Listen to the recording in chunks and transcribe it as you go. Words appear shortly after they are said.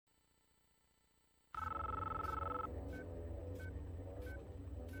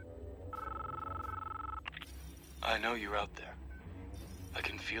I know you're out there. I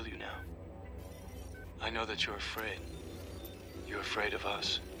can feel you now. I know that you're afraid. You're afraid of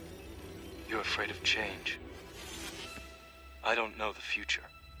us. You're afraid of change. I don't know the future.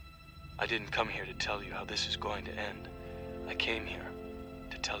 I didn't come here to tell you how this is going to end. I came here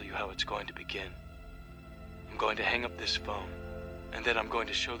to tell you how it's going to begin. I'm going to hang up this phone, and then I'm going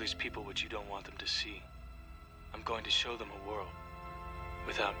to show these people what you don't want them to see. I'm going to show them a world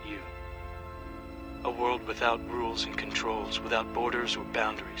without you. A world without rules and controls, without borders or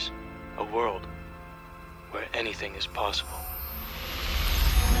boundaries. A world where anything is possible.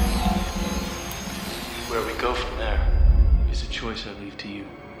 Where we go from there is a choice I leave to you.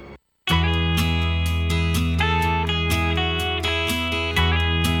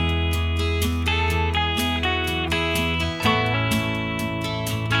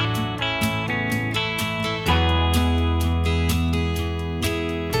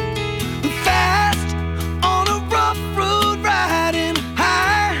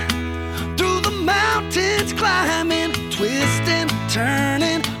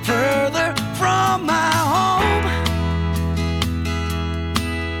 Turning further from my home.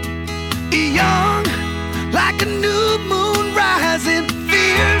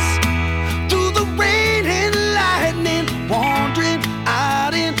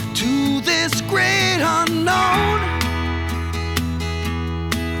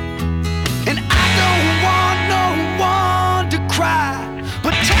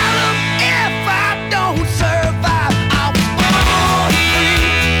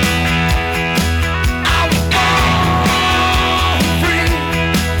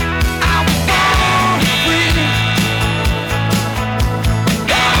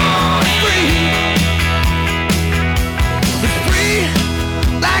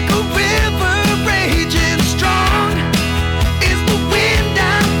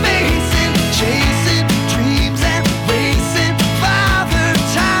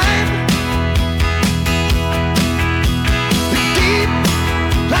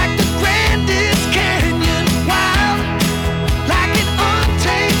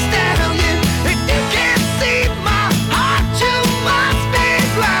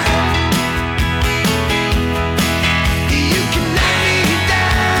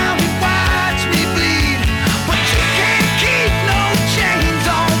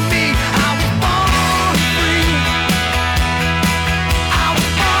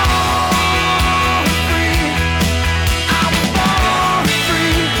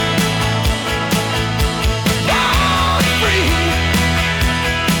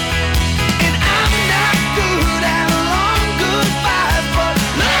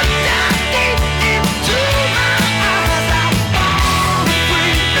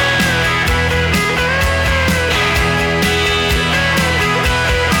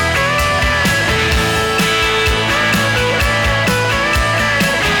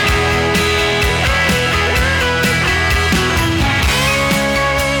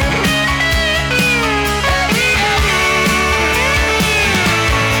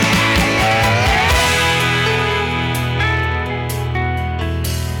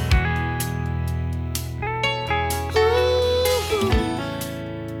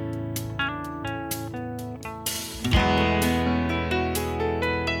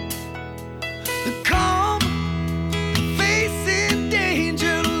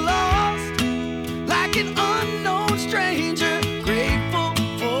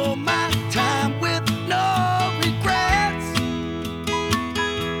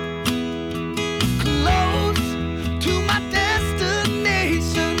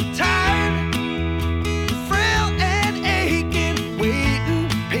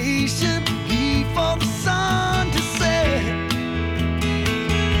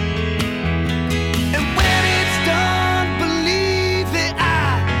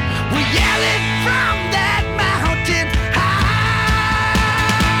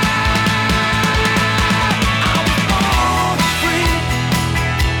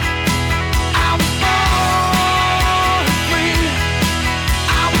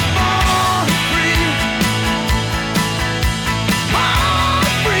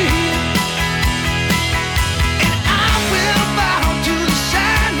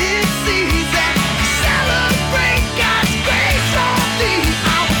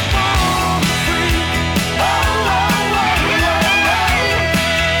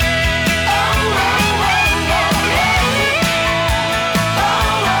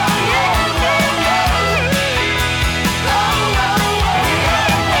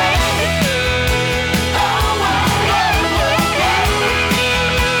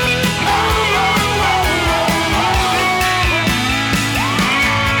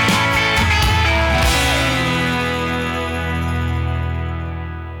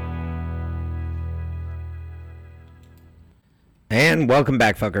 And welcome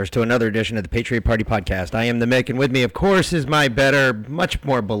back, fuckers, to another edition of the Patriot Party Podcast. I am the Mick, and with me, of course, is my much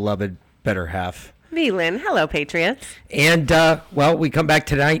more beloved, better half. V-Lynn. Hello, Patriots. And, we come back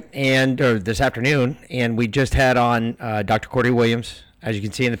tonight, or this afternoon, and we just had on Dr. Cordie Williams. As you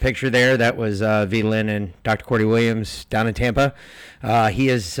can see in the picture there, that was V-Lynn and Dr. Cordie Williams down in Tampa. He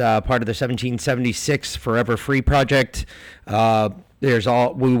is part of the 1776 Forever Free Project.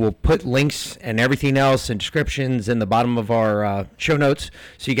 We will put links and everything else and descriptions in the bottom of our show notes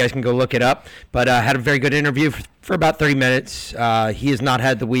so you guys can go look it up. But had a very good interview for about 30 minutes. He has not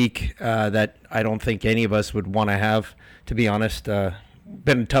had the week that I don't think any of us would want to have, to be honest.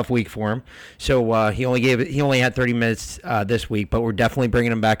 Been a tough week for him. So he only had 30 minutes this week, but we're definitely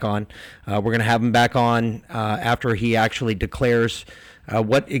bringing him back on. We're going to have him back on after he actually declares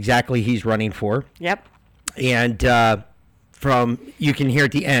what exactly he's running for. Yep. And you can hear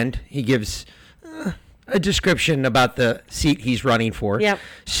at the end, he gives a description about the seat he's running for. Yep.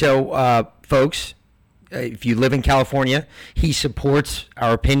 So, folks, if you live in California, he supports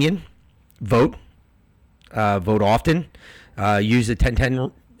our opinion. Vote. Vote often. Use the 10,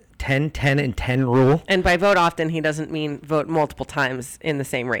 10, and 10 rule. And by vote often, he doesn't mean vote multiple times in the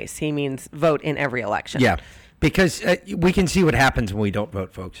same race. He means vote in every election. Yeah, because we can see what happens when we don't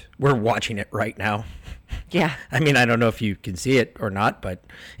vote, folks. We're watching it right now. Yeah. I mean, I don't know if you can see it or not, but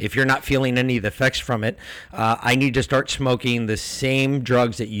if you're not feeling any of the effects from it, I need to start smoking the same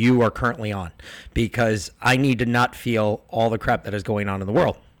drugs that you are currently on, because I need to not feel all the crap that is going on in the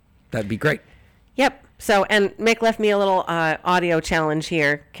world. That'd be great. Yep. So, and Mick left me a little audio challenge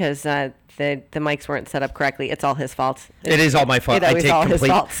here because the mics weren't set up correctly. It's all his fault. It is all my fault. I take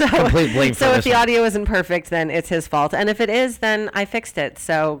complete blame for so this if the audio isn't perfect, then it's his fault. And if it is, then I fixed it.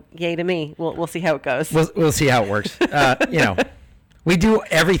 So yay to me. We'll see how it goes. We'll see how it works. We do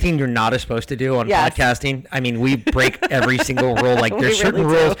everything you're not supposed to do on podcasting. I mean, we break every single rule. Like there's certain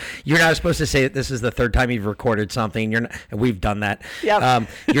rules. You're not supposed to say that this is the third time you've recorded something. You're not, and we've done that. Yep.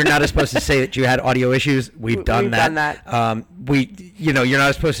 You're not supposed to say that you had audio issues. We've done that. You're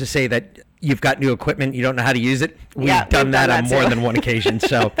not supposed to say that you've got new equipment, you don't know how to use it. We've done that on more than one occasion.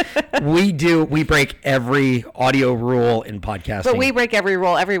 So we break every audio rule in podcasting. But we break every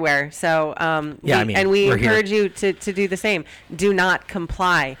rule everywhere. So we encourage you to do the same. Do not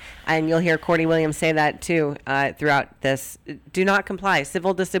comply. And you'll hear Cordie Williams say that too throughout this. Do not comply.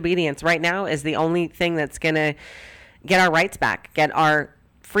 Civil disobedience right now is the only thing that's going to get our rights back, get our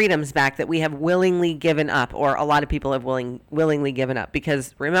freedoms back that we have willingly given up, or a lot of people have willingly given up,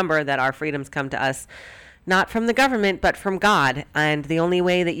 because remember that our freedoms come to us not from the government but from God, and the only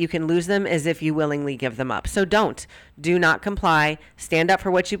way that you can lose them is if you willingly give them up. So do not comply, stand up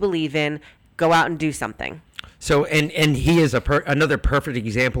for what you believe in, go out and do something. So and he is another perfect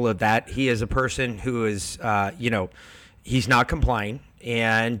example of that. He is a person who is he's not complying,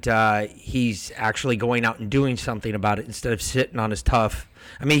 and he's actually going out and doing something about it instead of sitting on his tough.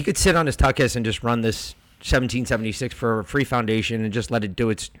 I mean, he could sit on his tuchus and just run this 1776 for a free foundation and just let it do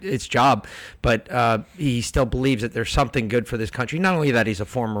its job. But he still believes that there's something good for this country. Not only that, he's a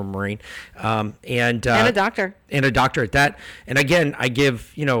former Marine and a doctor. And a doctor at that. And again, I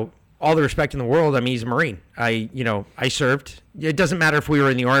give, all the respect in the world. I mean, he's a Marine. I served. It doesn't matter if we were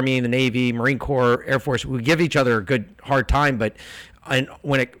in the Army, the Navy, Marine Corps, Air Force. We give each other a good, hard time. But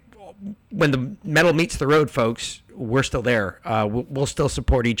when the metal meets the road, folks, we're still there. We'll still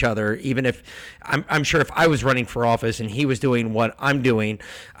support each other, even if I'm sure if I was running for office and he was doing what I'm doing,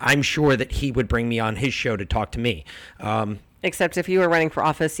 I'm sure that he would bring me on his show to talk to me. Except if you were running for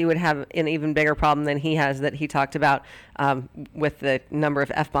office, you would have an even bigger problem than he has that he talked about with the number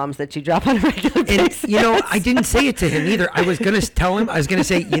of F-bombs that you drop on a regular basis. And, I didn't say it to him either. I was going to tell him, I was going to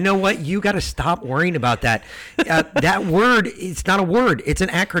say, you know what? You got to stop worrying about that. That word, it's not a word. It's an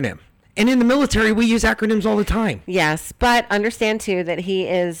acronym. And in the military, we use acronyms all the time. Yes, but understand, too, that he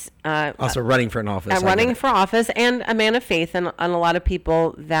is also running for an office. Running for office and a man of faith. And a lot of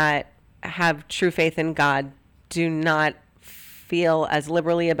people that have true faith in God do not feel as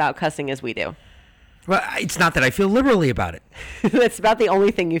liberally about cussing as we do. Well, it's not that I feel liberally about it. It's about the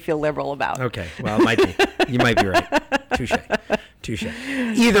only thing you feel liberal about. Okay. Well, it might be. You might be right. Touche.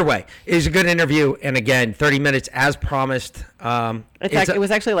 Either way, it was a good interview. And again, 30 minutes as promised. It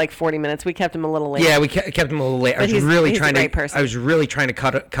was actually like 40 minutes. We kept him a little late. Yeah, we kept him a little late. But he's a great person. I was really trying to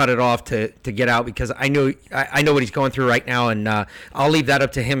cut it off to get out, because I know what he's going through right now, and I'll leave that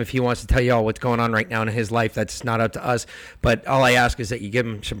up to him if he wants to tell you all what's going on right now in his life. That's not up to us. But all I ask is that you give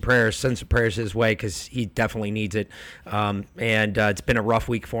him some prayers, send some prayers his way, because he definitely needs it. And it's been a rough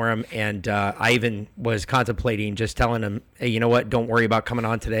week for him. And I even was contemplating just telling him, hey, you know what? Don't worry about coming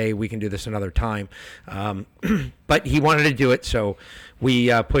on today. We can do this another time. but he wanted to do it, so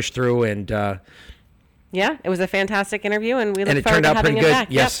we pushed through, and yeah, it was a fantastic interview, and we look turned forward to out having pretty him good. back.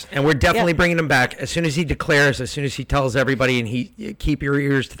 Yes, and we're definitely bringing him back as soon as he declares, as soon as he tells everybody, and he keep your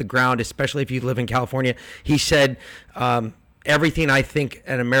ears to the ground, especially if you live in California. He said everything I think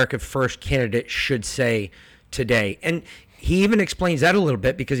an America First candidate should say today, and he even explains that a little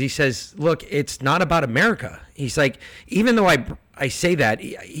bit because he says, look, it's not about America. He's like, even though I say that,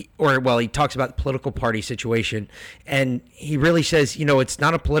 he talks about the political party situation, and he really says, it's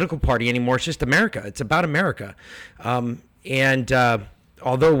not a political party anymore. It's just America. It's about America.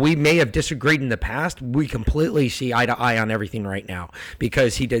 Although we may have disagreed in the past, we completely see eye to eye on everything right now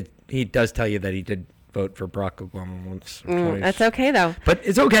because he does tell you that he did vote for Barack Obama once or twice. That's okay, though. But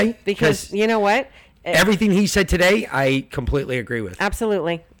it's okay. Because you know what? Everything he said today, I completely agree with.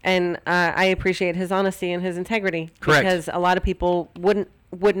 Absolutely. And I appreciate his honesty and his integrity. Correct. Because a lot of people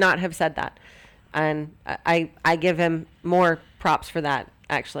would not have said that. And I give him more props for that,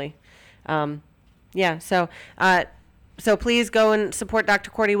 actually. So please go and support Dr.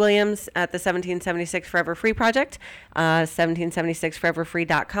 Cordie Williams at the 1776 Forever Free Project,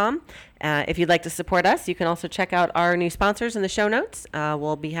 1776foreverfree.com. If you'd like to support us, you can also check out our new sponsors in the show notes.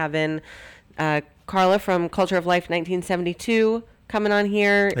 We'll be having Carla from Culture of Life 1972 coming on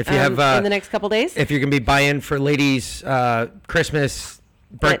here if you have, in the next couple days. If you're going to be buying for ladies' Christmas,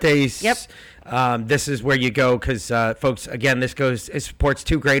 birthdays, yep. This is where you go because, folks, again, it supports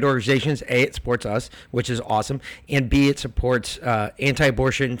two great organizations. A, it supports us, which is awesome. And B, it supports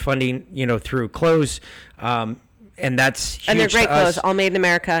anti-abortion funding, through clothes. And that's huge. And they're great clothes, us. all made in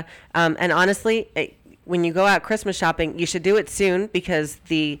America. And honestly, when you go out Christmas shopping, you should do it soon because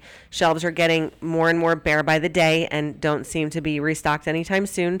the shelves are getting more and more bare by the day and don't seem to be restocked anytime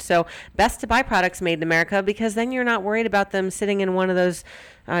soon. So best to buy products made in America because then you're not worried about them sitting in one of those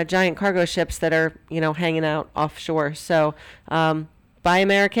giant cargo ships that are, hanging out offshore. So buy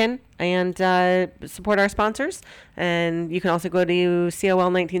American and support our sponsors. And you can also go to COL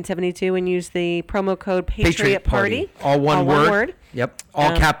 1972 and use the promo code Patriot Party. All one word. Yep.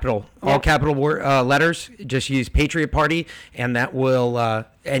 All capital. All capital letters. Just use Patriot Party, and that will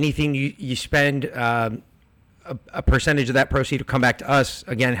anything you spend. A percentage of that proceed will come back to us.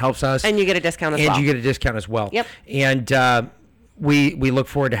 Again, helps us. And you get a discount as well. And you get a discount as well. Yep. And we look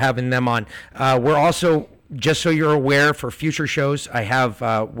forward to having them on. We're also, just so you're aware, for future shows, I've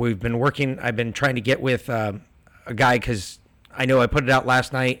been trying to get with a guy because I know I put it out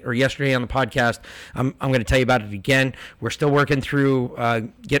last night or yesterday on the podcast. I'm going to tell you about it again. We're still working through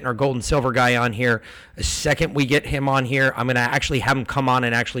getting our gold and silver guy on here. The second we get him on here, I'm going to actually have him come on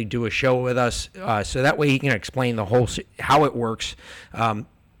and actually do a show with us so that way he can explain the whole how it works.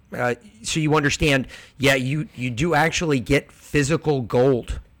 So you understand, you do actually get physical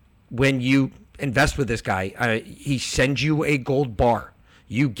gold when you invest with this guy. He sends you a gold bar.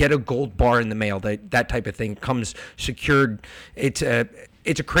 You get a gold bar in the mail. That type of thing comes secured. It's a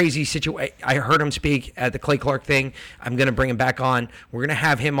crazy situation. I heard him speak at the Clay Clark thing. I'm going to bring him back on. We're going to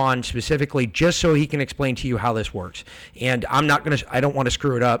have him on specifically just so he can explain to you how this works. And I don't want to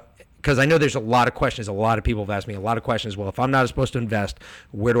screw it up because I know there's a lot of questions. A lot of people have asked me a lot of questions. Well, if I'm not supposed to invest,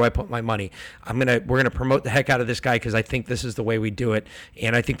 where do I put my money? We're going to promote the heck out of this guy because I think this is the way we do it.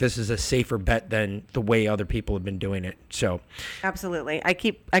 And I think this is a safer bet than the way other people have been doing it. So absolutely. I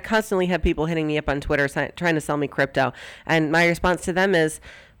constantly have people hitting me up on Twitter trying to sell me crypto. And my response to them is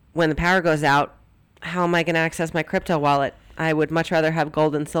when the power goes out, how am I going to access my crypto wallet? I would much rather have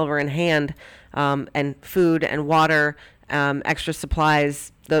gold and silver in hand and food and water, extra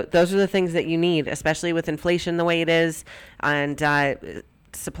supplies. Those are the things that you need, especially with inflation the way it is and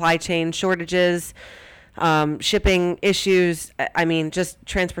supply chain shortages, shipping issues. I mean, just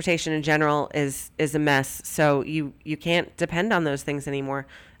transportation in general is a mess. So you can't depend on those things anymore.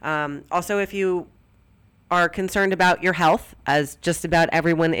 Also, if you are concerned about your health, as just about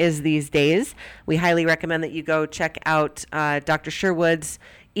everyone is these days, we highly recommend that you go check out Dr. Sherwood's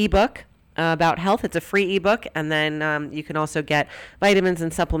ebook about health. It's a free ebook, and then you can also get vitamins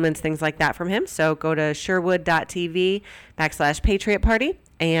and supplements, things like that from him. So go to sherwood.tv/Patriot Party,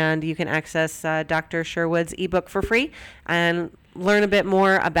 and you can access Dr. Sherwood's ebook for free and learn a bit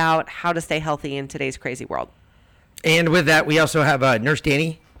more about how to stay healthy in today's crazy world. And with that, we also have Nurse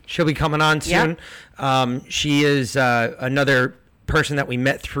Danny. She'll be coming on soon. Yep. She is another person that we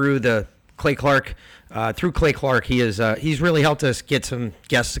met through the Clay Clark. Through Clay Clark, he's really helped us get some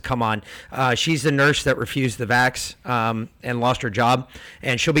guests to come on. She's the nurse that refused the vax and lost her job,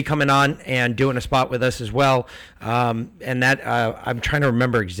 and she'll be coming on and doing a spot with us as well. And that I'm trying to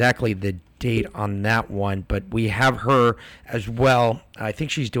remember exactly the date on that one, but we have her as well. I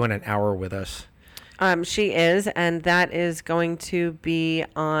think she's doing an hour with us. She is, and that is going to be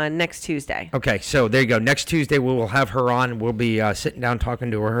on next Tuesday. Okay, so there you go. Next Tuesday, we will have her on. We'll be sitting down talking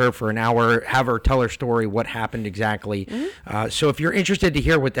to her for an hour, have her tell her story, what happened exactly. Mm-hmm. So if you're interested to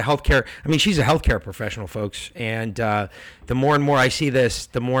hear what the healthcare, I mean, she's a healthcare professional, folks, and the more and more I see this,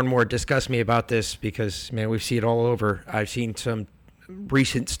 the more and more it disgusts me about this because, man, we see it all over. I've seen some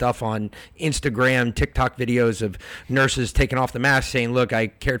recent stuff on Instagram, TikTok videos of nurses taking off the mask saying, look, I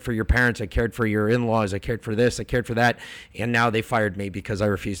cared for your parents, I cared for your in-laws, I cared for this, I cared for that, and now they fired me because I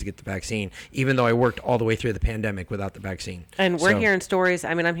refused to get the vaccine, even though I worked all the way through the pandemic without the vaccine. And we're hearing stories,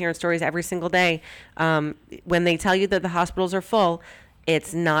 I mean, I'm hearing stories every single day. When they tell you that the hospitals are full,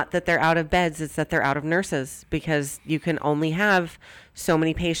 it's not that they're out of beds, it's that they're out of nurses because you can only have so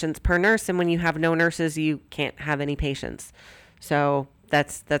many patients per nurse, and when you have no nurses, you can't have any patients. So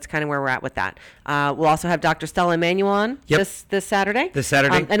that's kind of where we're at with that. We'll also have Dr. Stella Emanuel on this Saturday. This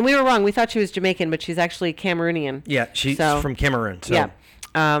Saturday. And we were wrong. We thought she was Jamaican, but she's actually Cameroonian. Yeah, she's from Cameroon. So.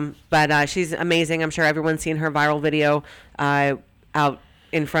 Yeah. But she's amazing. I'm sure everyone's seen her viral video out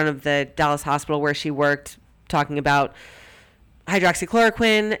in front of the Dallas hospital where she worked talking about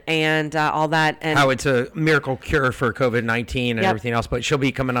hydroxychloroquine and all that, and how it's a miracle cure for COVID-19 and everything else. But she'll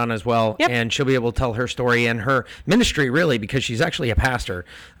be coming on as well, and she'll be able to tell her story and her ministry, really, because she's actually a pastor.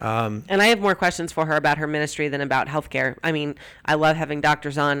 And I have more questions for her about her ministry than about healthcare. I mean, I love having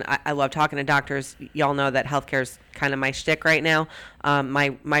doctors on. I love talking to doctors. Y'all know that healthcare is kind of my shtick right now,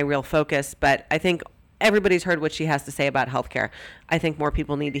 my real focus. But I think everybody's heard what she has to say about healthcare. I think more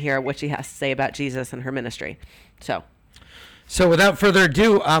people need to hear what she has to say about Jesus and her ministry. So without further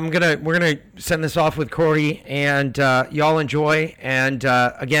ado, we're gonna send this off with Cordie, and y'all enjoy. And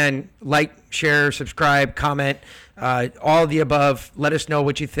again, like, share, subscribe, comment, all of the above. Let us know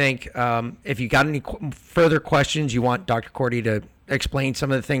what you think. If you got any further questions, you want Dr. Cordie to explain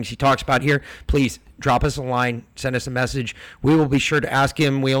some of the things he talks about here, please drop us a line, send us a message. We will be sure to ask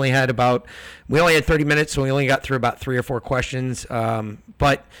him. We only had 30 minutes, so we only got through about 3 or 4 questions.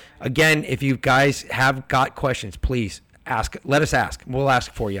 But again, if you guys have got questions, please ask. Let us ask. We'll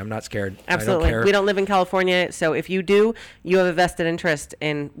ask for you. I'm not scared. Absolutely. I don't care. We don't live in California, so if you do, you have a vested interest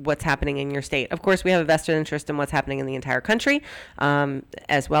in what's happening in your state. Of course, we have a vested interest in what's happening in the entire country,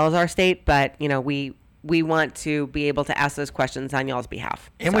 as well as our state. But we want to be able to ask those questions on y'all's behalf.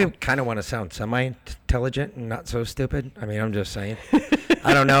 And we kind of want to sound semi-intelligent and not so stupid. I mean, I'm just saying.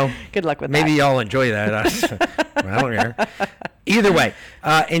 I don't know. Good luck with that. Maybe y'all enjoy that. I don't care. Either way,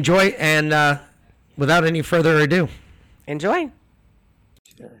 enjoy. And without any further ado, enjoy.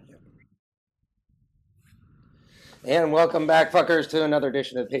 And welcome back, fuckers, to another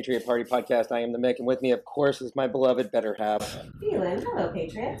edition of the Patriot Party Podcast. I am the Mick, and with me, of course, is my beloved better half. Phelan. Hello,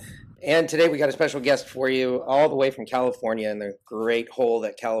 Patriots. And today we got a special guest for you, all the way from California, and the great hole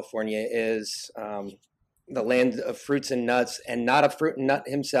that California is, the land of fruits and nuts, and not a fruit and nut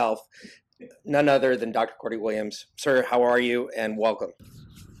himself, none other than Dr. Cordie Williams. Sir, how are you, and welcome.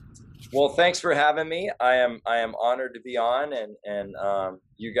 Well, thanks for having me. I am honored to be on, and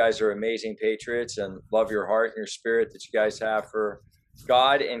you guys are amazing patriots, and love your heart and your spirit that you guys have for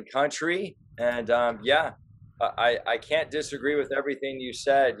God and country. And I can't disagree with everything you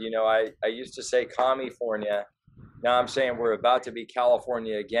said. I used to say California. Now I'm saying we're about to be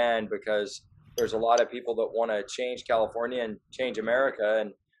California again, because there's a lot of people that want to change California and change America.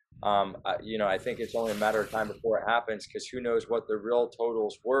 And I think it's only a matter of time before it happens, because who knows what the real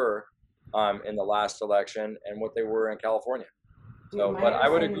totals were in the last election and what they were in California. So, but I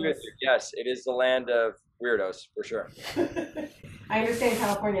would agree with you. Yes, it is the land of weirdos, for sure. I understand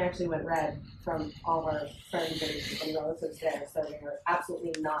California actually went red from all of our friends and relatives there, so they were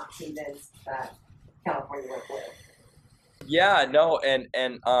absolutely not convinced that California went blue. Yeah, no, and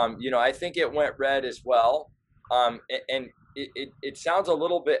I think it went red as well. And it sounds a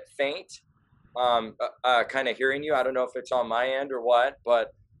little bit faint, kind of hearing you. I don't know if it's on my end or what,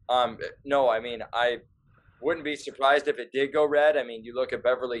 but no, I mean, I wouldn't be surprised if it did go red. I mean, you look at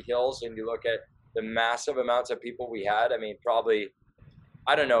Beverly Hills and you look at the massive amounts of people we had. I mean, probably,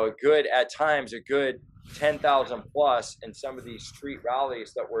 I don't know, at times a good 10,000 plus in some of these street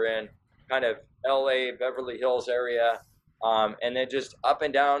rallies that were in kind of LA, Beverly Hills area, and then just up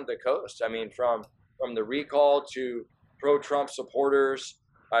and down the coast. I mean, from the recall to pro-Trump supporters,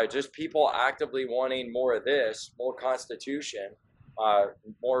 just people actively wanting more of this, more Constitution,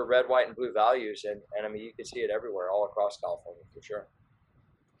 more red, white, and blue values. And I mean, you can see it everywhere, all across California, for sure.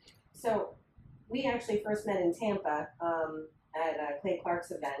 So we actually first met in Tampa at Clay Clark's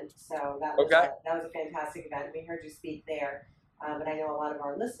event. So that was a fantastic event. We heard you speak there, but I know a lot of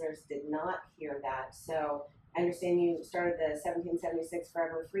our listeners did not hear that. So I understand you started the 1776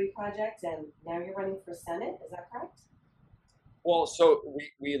 Forever Free project, and now you're running for Senate. Is that correct? Well, so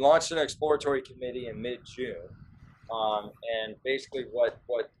we launched an exploratory committee in mid-June. And basically what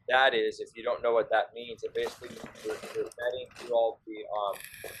that is, if you don't know what that means, it basically means we're vetting through all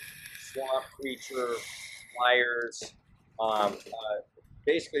the swamp creature, liars,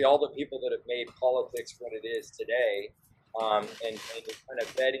 basically all the people that have made politics what it is today, and kind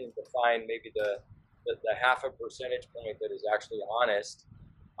of vetting to find maybe the half a percentage point that is actually honest,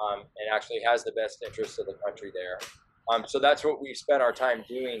 and actually has the best interests of the country there. So that's what we've spent our time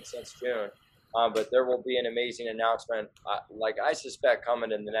doing since June. But there will be an amazing announcement, like I suspect,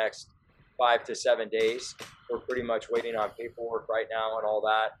 coming in the next 5 to 7 days. We're pretty much waiting on paperwork right now and all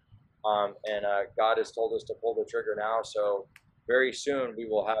that. And God has told us to pull the trigger now. So very soon we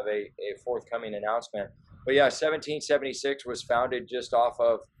will have a forthcoming announcement. But yeah, 1776 was founded just off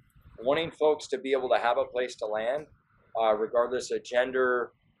of wanting folks to be able to have a place to land, regardless of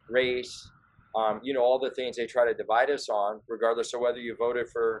gender, race, all the things they try to divide us on, regardless of whether you voted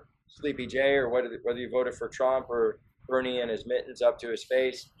for Sleepy J or whether you voted for Trump or Bernie and his mittens up to his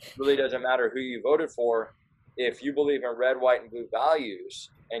face. It really doesn't matter who you voted for. If you believe in red, white, and blue values,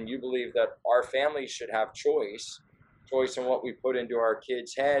 and you believe that our families should have choice in what we put into our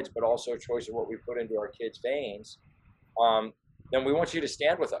kids' heads, but also choice in what we put into our kids' veins, then we want you to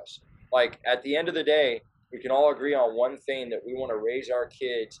stand with us. Like, at the end of the day, we can all agree on one thing, that we want to raise our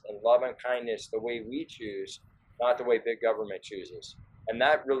kids in love and kindness the way we choose, not the way big government chooses. And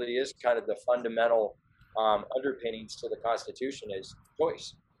that really is kind of the fundamental underpinnings to the Constitution, is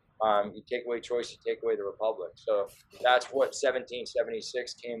choice. You take away choice, you take away the republic. So that's what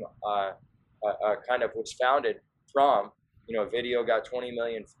 1776 came, kind of was founded from. Video got 20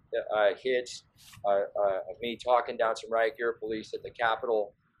 million hits of me talking down some riot gear police at the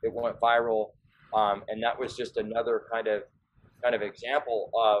Capitol. It went viral. And that was just another kind of example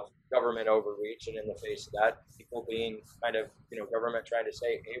of government overreach, and in the face of that, people being kind of, government trying to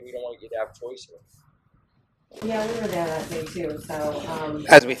say, hey, we don't want you to have choice here. Yeah, we were there that day too. So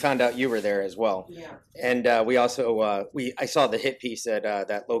as we found out, you were there as well. Yeah. And we also I saw the hit piece at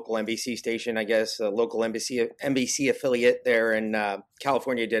that local NBC station, I guess, a local NBC affiliate there in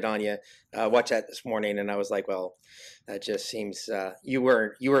California did on you. Watch that this morning, and I was like, well, that just seems you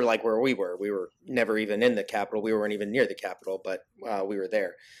were like where we were. We were never even in the Capitol. We weren't even near the Capitol, but we were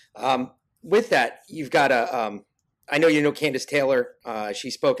there. With that, you've got I know you know Candace Taylor.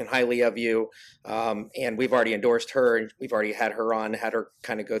 She's spoken highly of you, and we've already endorsed her, and we've already had her on, had her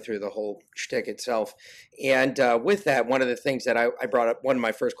kind of go through the whole shtick itself. And with that, one of the things that I brought up, one of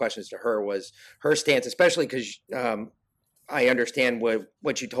my first questions to her was her stance, especially because I understand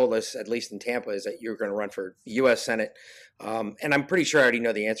what you told us, at least in Tampa, is that you're going to run for the U.S. Senate. And I'm pretty sure I already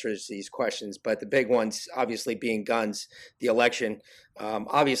know the answers to these questions, but the big ones obviously being guns, the election.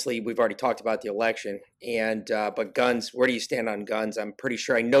 Obviously, we've already talked about the election, and but guns, where do you stand on guns? I'm pretty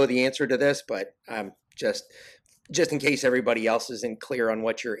sure I know the answer to this, but just in case everybody else isn't clear on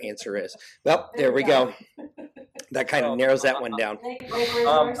what your answer is. Well, there we go. That kind of narrows that one down.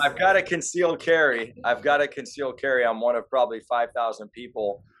 I've got a concealed carry. I'm one of probably 5,000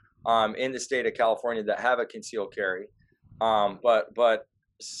 people in the state of California that have a concealed carry. But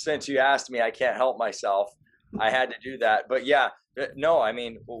since you asked me, I can't help myself. I had to do that. But yeah, no, I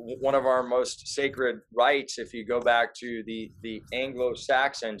mean, one of our most sacred rights, if you go back to the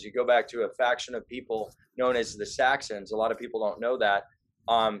Anglo-Saxons, you go back to a faction of people known as the Saxons. A lot of people don't know that.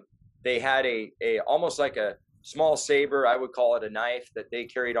 They had a almost like a small saber, I would call it a knife, that they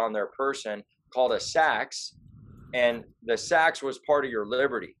carried on their person, called a sax. And the sax was part of your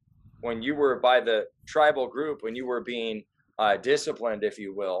liberty. When you were by the tribal group, when you were being disciplined, if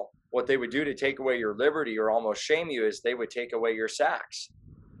you will, what they would do to take away your liberty or almost shame you is they would take away your sax.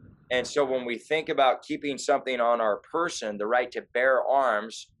 And so when we think about keeping something on our person, the right to bear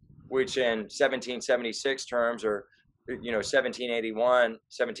arms, which in 1776 terms, or 1781,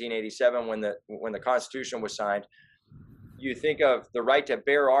 1787, when the Constitution was signed, you think of the right to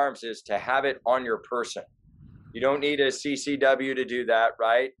bear arms is to have it on your person. You don't need a CCW to do that,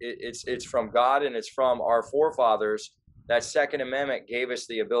 right? It's from God, and it's from our forefathers. That Second Amendment gave us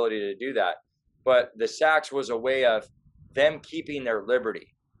the ability to do that. But the sax was a way of them keeping their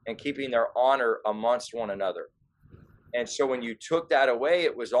liberty and keeping their honor amongst one another. And so when you took that away,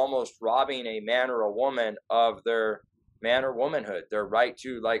 it was almost robbing a man or a woman of their man or womanhood, their right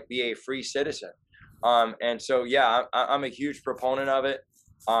to be a free citizen. And so, yeah, I'm a huge proponent of it.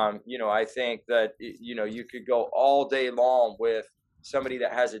 I think that, you could go all day long with somebody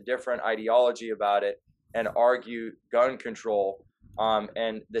that has a different ideology about it and argue gun control.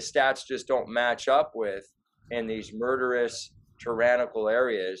 And the stats just don't match up with in these murderous, tyrannical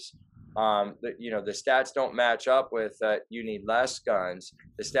areas, the stats don't match up with you need less guns.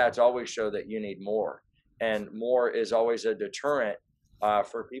 The stats always show that you need more, and more is always a deterrent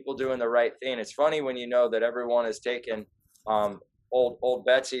for people doing the right thing. It's funny when you know that everyone has taken old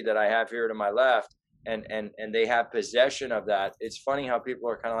Betsy that I have here to my left, and they have possession of that. It's funny how people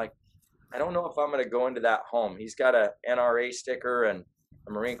are kind of like, I don't know if I'm going to go into that home. He's got a NRA sticker and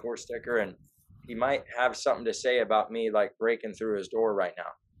a Marine Corps sticker, and he might have something to say about me, like breaking through his door right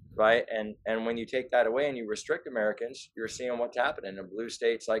now. Right. And when you take that away and you restrict Americans, you're seeing what's happening in blue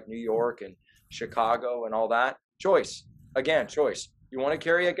states like New York and Chicago and all that. Choice. Again, choice. You want to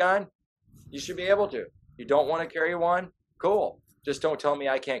carry a gun? You should be able to. You don't want to carry one? Cool. Just don't tell me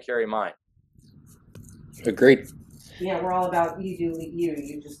I can't carry mine. Agreed. Yeah, we're all about you do you.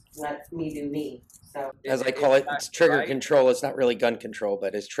 You just let me do me. So as I call it, it's trigger right. Control. It's not really gun control,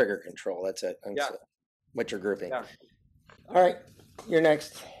 but it's trigger control. That's it. That's what you're grouping. Yeah. All right. You're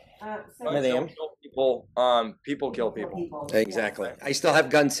next. People kill people. Exactly. Yeah. I still have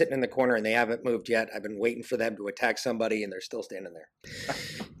guns sitting in the corner, and they haven't moved yet. I've been waiting for them to attack somebody, and they're still standing there.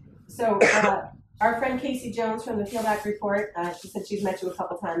 So our friend Casey Jones from the Fieldback Report, she said she's met you a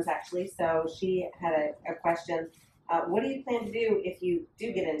couple times, actually. So she had a question. What do you plan to do if you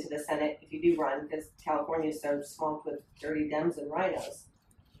do get into the Senate, if you do run, because California is so swamped with dirty Dems and rhinos?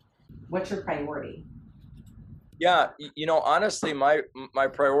 What's your priority? Yeah, honestly, my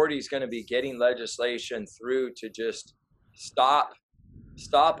priority is going to be getting legislation through to just stop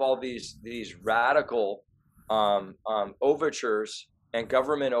all these radical overtures and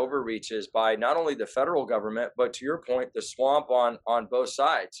government overreaches by not only the federal government, but to your point, the swamp on both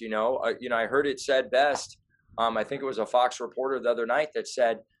sides. I heard it said best. I think it was a Fox reporter the other night that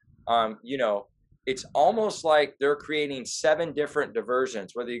said, it's almost like they're creating 7 different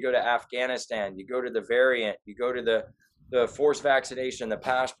diversions, whether you go to Afghanistan, you go to the variant, you go to the forced vaccination, the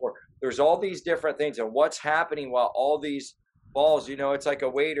passport. There's all these different things. And what's happening while all these balls, it's like a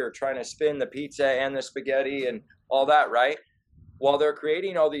waiter trying to spin the pizza and the spaghetti and all that, right? While they're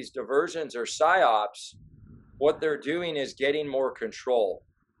creating all these diversions or psyops, what they're doing is getting more control.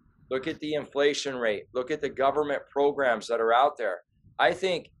 Look at the inflation rate. Look at the government programs that are out there. I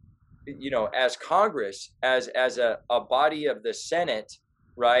think, as Congress, as a body of the Senate,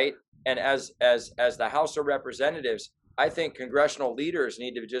 right, and as the House of Representatives, I think congressional leaders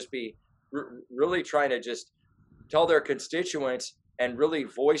need to just be really trying to just tell their constituents and really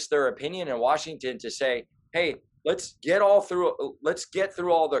voice their opinion in Washington to say, hey, let's get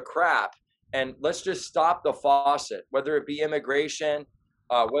through all the crap and let's just stop the faucet, whether it be immigration,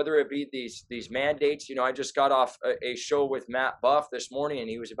 whether it be these mandates. I just got off a show with Matt Buff this morning, and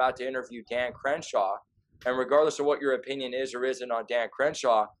he was about to interview Dan Crenshaw. And regardless of what your opinion is or isn't on Dan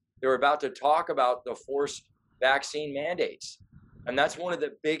Crenshaw, they were about to talk about the forced vaccine mandates. And that's one of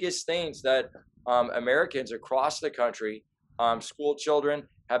the biggest things that Americans across the country, school children,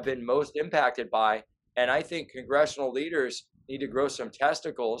 have been most impacted by. And I think congressional leaders need to grow some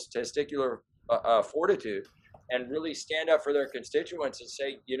testicular fortitude, and really stand up for their constituents and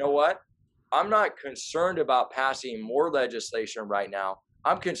say, you know what? I'm not concerned about passing more legislation right now.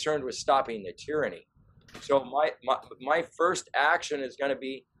 I'm concerned with stopping the tyranny. So my first action is going to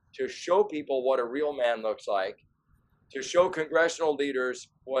be to show people what a real man looks like, to show congressional leaders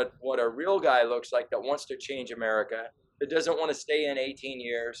what a real guy looks like that wants to change America, that doesn't want to stay in 18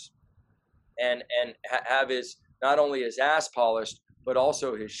 years and have not only his ass polished, but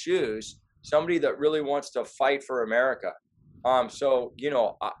also his shoes. Somebody that really wants to fight for America. I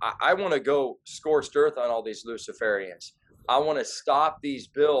want to go scorched earth on all these Luciferians. I want to stop these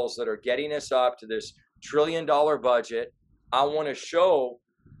bills that are getting us up to this $1 trillion budget. I want to show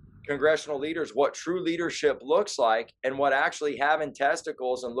congressional leaders what true leadership looks like and what actually having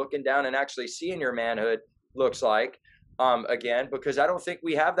testicles and looking down and actually seeing your manhood looks like. Again, because I don't think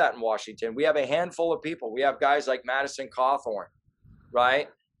we have that in Washington. We have a handful of people. We have guys like Madison Cawthorn, right?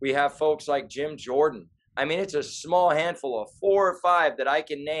 We have folks like Jim Jordan. I mean, it's a small handful of 4 or 5 that I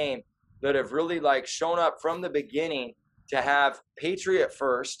can name that have really shown up from the beginning to have patriot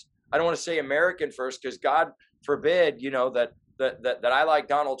first. I don't want to say American first, because God forbid, that I like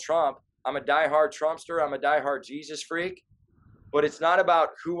Donald Trump. I'm a diehard Trumpster. I'm a diehard Jesus freak. But it's not about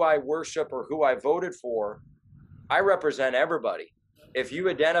who I worship or who I voted for. I represent everybody. If you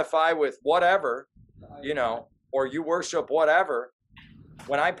identify with whatever, or you worship whatever,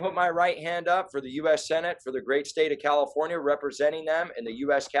 when I put my right hand up for the U.S. Senate, for the great state of California, representing them in the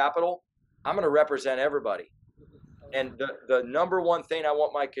U.S. Capitol, I'm going to represent everybody. And the number one thing I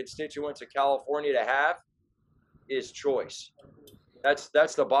want my constituents of California to have is choice.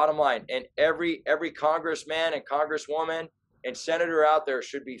 That's the bottom line. And every congressman and congresswoman and senator out there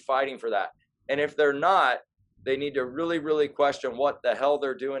should be fighting for that. And if they're not, they need to really, really question what the hell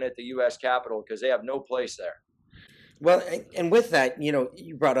they're doing at the U.S. Capitol, because they have no place there. Well, and with that,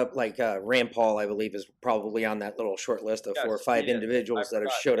 you brought up like Rand Paul, I believe, is probably on that little short list of 4 or 5 individuals that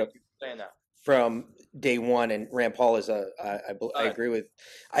have showed up from day one. And Rand Paul is I agree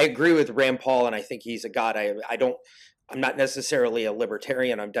with Rand Paul, and I think he's a god. I'm not necessarily a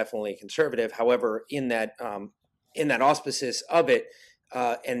libertarian. I'm definitely a conservative. However, in that auspices of it,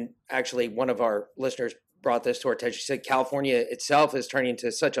 and actually one of our listeners brought this to our attention. She said California itself is turning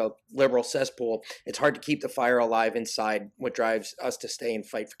into such a liberal cesspool. It's hard to keep the fire alive inside. What drives us to stay and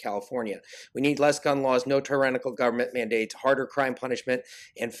fight for California? We need less gun laws, no tyrannical government mandates, harder crime punishment,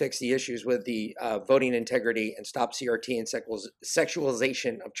 and fix the issues with the voting integrity and stop CRT and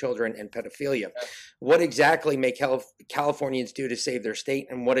sexualization of children and pedophilia. What exactly may Californians do to save their state?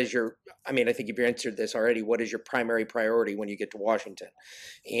 And what is I think you've answered this already. What is your primary priority when you get to Washington?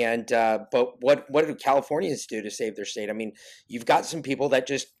 And but what do Californians do to save their state? I mean, you've got some people that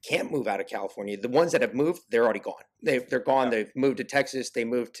just can't move out of California. The ones that have moved, they're already gone. They're gone. Yeah. They've moved to Texas. They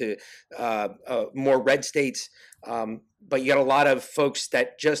moved to more red states. But you got a lot of folks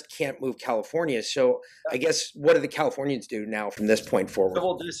that just can't move California. So I guess what do the Californians do now from this point forward?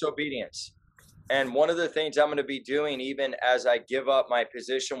 Civil disobedience. And one of the things I'm going to be doing, even as I give up my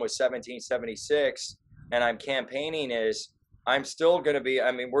position with 1776 and I'm campaigning, is I'm still going to be,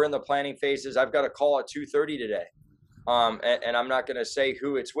 we're in the planning phases. I've got a call at 2:30 today. And I'm not going to say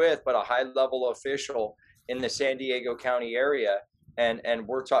who it's with, but a high level official in the San Diego County area. And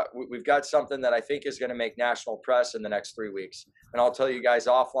we've got something that I think is going to make national press in the next 3 weeks. And I'll tell you guys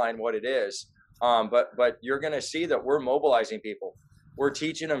offline what it is. But you're going to see that we're mobilizing people. We're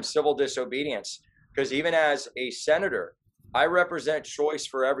teaching them civil disobedience, because even as a senator, I represent choice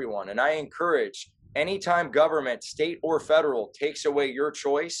for everyone. And I encourage, anytime government, state or federal, takes away your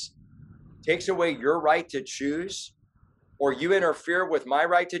choice, takes away your right to choose, or you interfere with my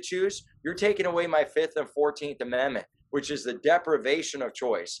right to choose, you're taking away my 5th and 14th Amendment, which is the deprivation of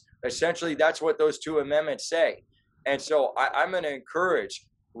choice. Essentially, that's what those 2 amendments say. And so I'm going to encourage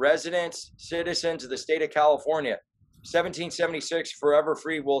residents, citizens of the state of California, 1776 Forever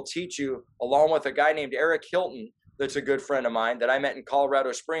Free will teach you, along with a guy named Eric Hilton, that's a good friend of mine that I met in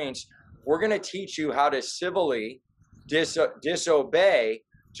Colorado Springs. We're going to teach you how to civilly disobey,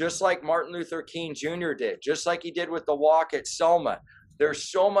 just like Martin Luther King Jr. did, just like he did with the walk at Selma.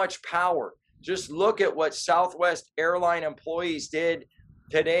 There's so much power. Just look at what Southwest airline employees did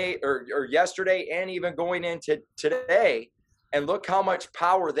today or yesterday, and even going into today, and look how much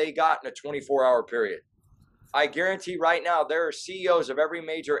power they got in a 24-hour period. I guarantee right now there are CEOs of every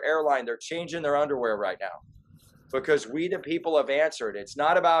major airline. They're changing their underwear right now because we, the people, have answered. It's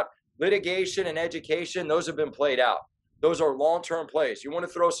not about litigation and education. Those have been played out. Those are long-term plays. You want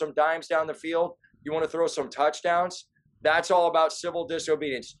to throw some dimes down the field? You want to throw some touchdowns? That's all about civil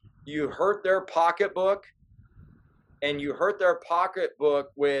disobedience. You hurt their pocketbook, and you hurt their pocketbook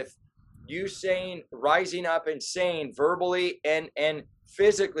with you rising up and saying verbally and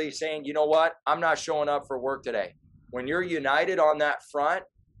physically saying, you know what, I'm not showing up for work today. When you're united on that front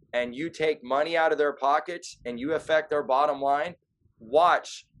and you take money out of their pockets and you affect their bottom line,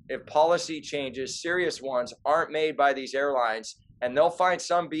 watch if policy changes, serious ones, aren't made by these airlines, and they'll find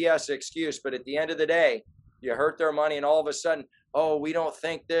some BS excuse. But at the end of the day, you hurt their money, and all of a sudden, oh, we don't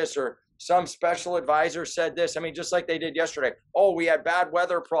think this, or some special advisor said this. Just like they did yesterday. Oh, we had bad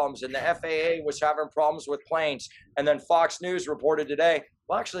weather problems and the FAA was having problems with planes. And then Fox News reported today,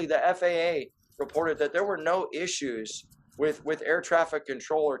 well, actually the FAA reported that there were no issues with air traffic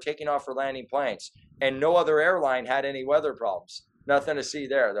control or taking off or landing planes. And no other airline had any weather problems. Nothing to see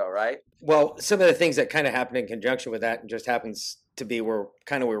there though, right? Well, some of the things that kind of happened in conjunction with that, and just happens to be where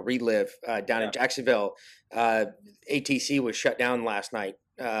we live down in Jacksonville, ATC was shut down last night.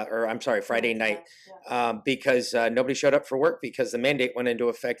 Friday night, because nobody showed up for work because the mandate went into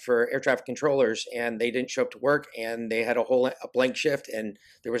effect for air traffic controllers, and they didn't show up to work, and they had a blank shift, and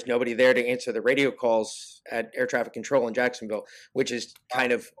there was nobody there to answer the radio calls at air traffic control in Jacksonville, which is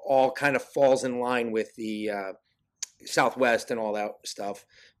kind of falls in line with the Southwest and all that stuff.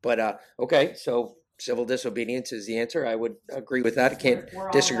 But okay, so civil disobedience is the answer. I would agree with that. I can't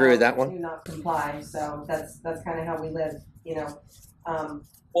disagree with that one. Do not comply. So that's kind of how we live,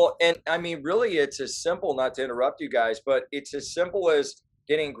 Well, and really, it's as simple, not to interrupt you guys, but it's as simple as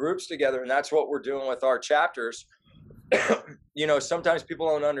getting groups together. And that's what we're doing with our chapters. Sometimes people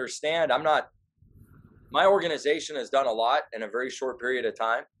don't understand. My organization has done a lot in a very short period of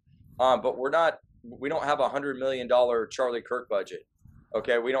time. But we don't have $100 million Charlie Kirk budget.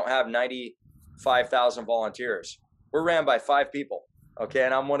 Okay. We don't have 95,000 volunteers. We're ran by 5 people. Okay.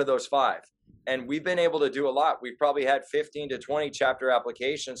 And I'm one of those 5. And we've been able to do a lot. We've probably had 15 to 20 chapter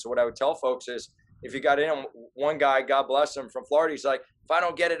applications. So what I would tell folks is, if you got in, one guy, God bless him, from Florida, he's like, if I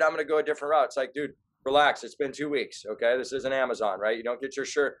don't get it, I'm going to go a different route. It's like, dude, relax. It's been 2 weeks. Okay. This isn't Amazon, right? You don't get your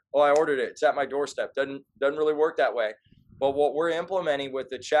shirt. Oh, I ordered it. It's at my doorstep. Doesn't really work that way. But what we're implementing with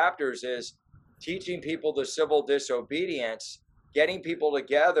the chapters is teaching people the civil disobedience, getting people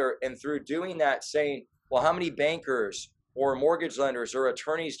together, and through doing that, saying, well, how many bankers or mortgage lenders or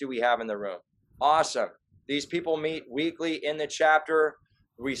attorneys do we have in the room? Awesome. These people meet weekly in the chapter.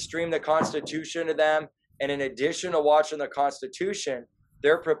 We stream the Constitution to them. And in addition to watching the Constitution,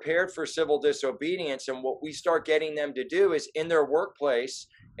 they're prepared for civil disobedience. And what we start getting them to do is, in their workplace,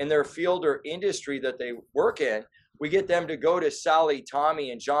 in their field or industry that they work in, we get them to go to Sally,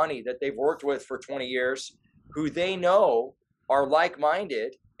 Tommy, and Johnny that they've worked with for 20 years, who they know are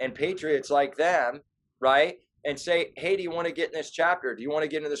like-minded and patriots like them, right? And say, hey, do you want to get in this chapter? Do you want to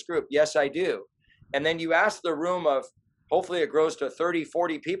get into this group? Yes, I do. And then you ask the room of, hopefully it grows to 30,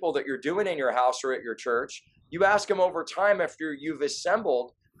 40 people that you're doing in your house or at your church. You ask them over time, after you've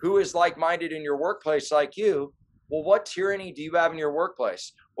assembled, who is like-minded in your workplace like you. Well, what tyranny do you have in your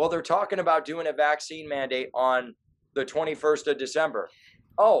workplace? Well, they're talking about doing a vaccine mandate on the 21st of December.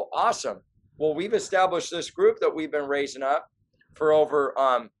 Oh, awesome. Well, we've established this group that we've been raising up for over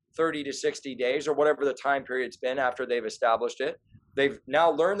 30 to 60 days, or whatever the time period's been after they've established it. They've now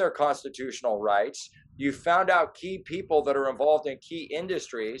learned their constitutional rights. You found out key people that are involved in key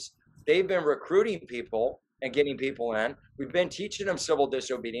industries. They've been recruiting people and getting people in. We've been teaching them civil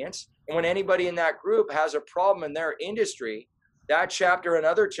disobedience. And when anybody in that group has a problem in their industry, that chapter and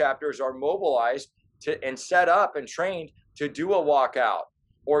other chapters are mobilized to and set up and trained to do a walkout,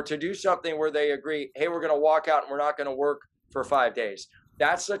 or to do something where they agree, hey, we're going to walk out and we're not going to work for 5 days.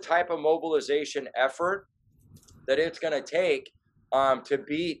 That's the type of mobilization effort that it's going to take to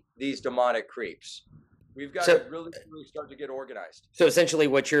beat these demonic creeps. We've got to really start to get organized. So essentially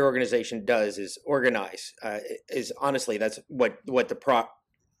what your organization does is organize. Is honestly, that's what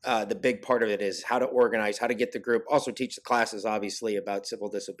the big part of it is, how to organize, how to get the group. Also teach the classes, obviously, about civil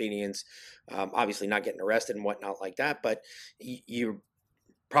disobedience, obviously not getting arrested and whatnot like that. But you're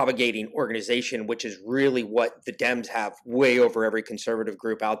propagating organization, which is really what the Dems have way over every conservative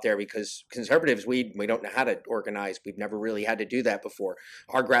group out there, because conservatives, we don't know how to organize. We've never really had to do that before.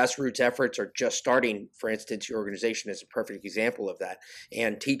 Our grassroots efforts are just starting. For instance, your organization is a perfect example of that.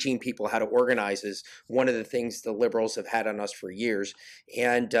 And teaching people how to organize is one of the things the liberals have had on us for years.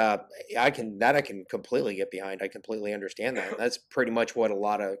 And I can completely get behind. I completely understand that. That's pretty much what a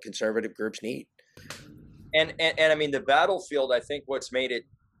lot of conservative groups need. And I mean, the battlefield, I think what's made it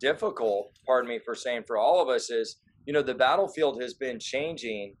difficult, pardon me for saying, for all of us is, the battlefield has been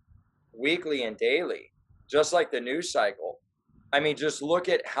changing weekly and daily, just like the news cycle. I mean, just look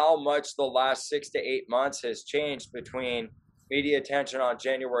at how much the last 6 to 8 months has changed between media attention on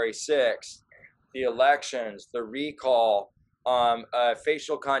January 6th, the elections, the recall,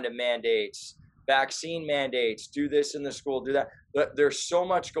 facial condom mandates, vaccine mandates, do this in the school, do that. But there's so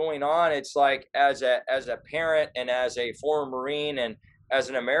much going on. It's like, as a parent and as a former Marine and as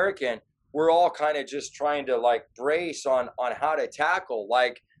an American, we're all kind of just trying to brace on how to tackle.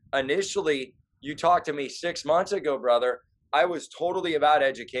 Like, initially, you talked to me 6 months ago, brother, I was totally about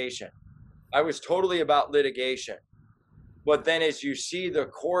education. I was totally about litigation. But then as you see the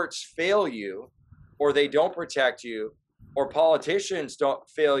courts fail you, or they don't protect you, or politicians don't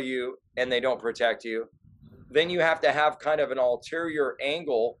fail you and they don't protect you, then you have to have kind of an ulterior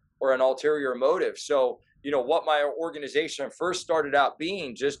angle or an ulterior motive. So, what my organization first started out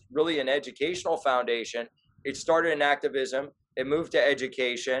being, just really an educational foundation. It started in activism, it moved to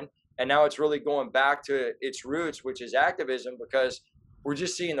education, and now it's really going back to its roots, which is activism, because we're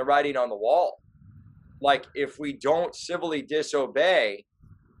just seeing the writing on the wall. Like, if we don't civilly disobey,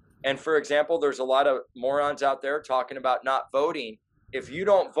 and for example, there's a lot of morons out there talking about not voting. If you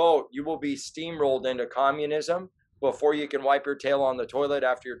don't vote, you will be steamrolled into communism before you can wipe your tail on the toilet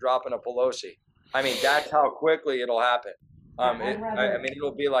after you're dropping a Pelosi. I mean, that's how quickly it'll happen.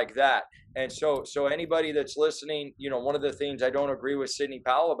 It'll be like that. And so anybody that's listening, one of the things I don't agree with Sidney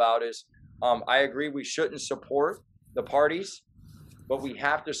Powell about is, I agree we shouldn't support the parties, but we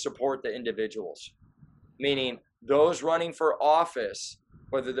have to support the individuals. Meaning those running for office,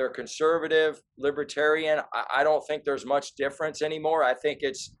 whether they're conservative, libertarian, I don't think there's much difference anymore. I think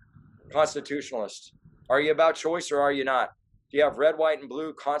it's constitutionalists. Are you about choice or are you not? Do you have red, white, and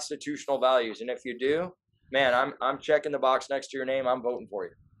blue constitutional values? And if you do, man, I'm checking the box next to your name. I'm voting for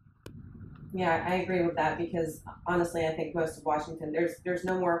you. Yeah, I agree with that because honestly, I think most of Washington, there's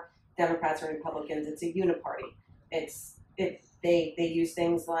no more Democrats or Republicans. It's a uniparty. They use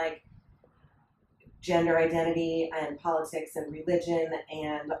things like gender identity and politics and religion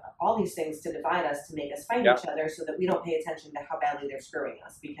and all these things to divide us, to make us fight each other, so that we don't pay attention to how badly they're screwing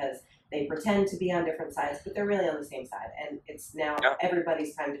us, because they pretend to be on different sides, but they're really on the same side. And it's now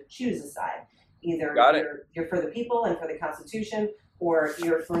everybody's time to choose a side. Either you're for the people and for the Constitution, or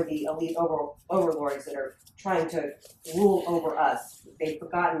you're for the elite overlords that are trying to rule over us. They've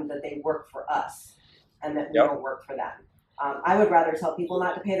forgotten that they work for us and that we don't work for them. I would rather tell people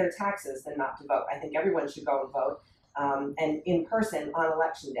not to pay their taxes than not to vote. I think everyone should go and vote, and in person on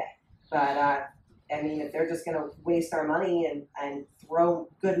election day. But I mean, if they're just going to waste our money and throw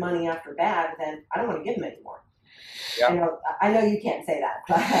good money after bad, then I don't want to give them any more. Yeah. I know you can't say that,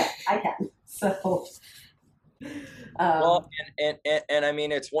 but I can. So. Well, and I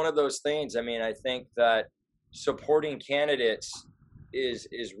mean, it's one of those things. I mean, I think that supporting candidates is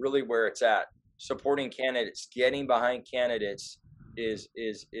really where it's at. Supporting candidates, getting behind candidates is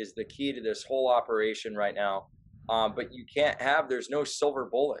the key to this whole operation right now. But you can't there's no silver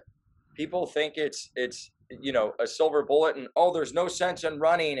bullet. People think it's a silver bullet, and there's no sense in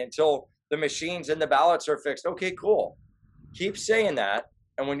running until the machines and the ballots are fixed. Okay, cool. Keep saying that.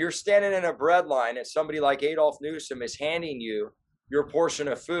 And when you're standing in a bread line and somebody like Adolf Newsom is handing you your portion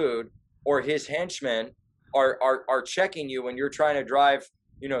of food, or his henchmen are checking you when you're trying to drive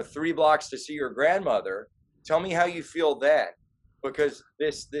 3 blocks to see your grandmother, tell me how you feel then. Because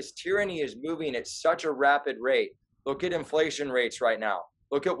this tyranny is moving at such a rapid rate. Look at inflation rates right now.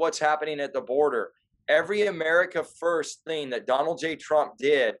 Look at what's happening at the border. Every America First thing that Donald J. Trump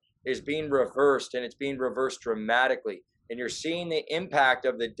did is being reversed, and it's being reversed dramatically. And you're seeing the impact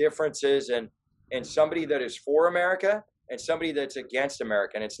of the differences in somebody that is for America and somebody that's against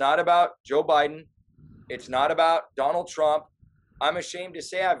America. And it's not about Joe Biden. It's not about Donald Trump. I'm ashamed to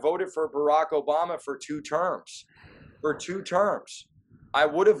say I voted for Barack Obama for 2 terms. For 2 terms. I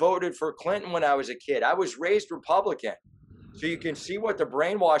would have voted for Clinton when I was a kid. I was raised Republican. So you can see what the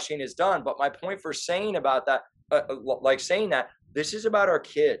brainwashing has done. But my point for saying about that, this is about our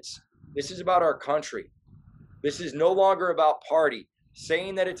kids. This is about our country. This is no longer about party.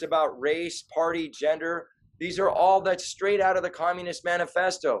 Saying that it's about race, party, gender, these are all that's straight out of the Communist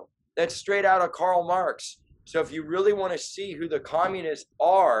Manifesto. That's straight out of Karl Marx. So if you really want to see who the communists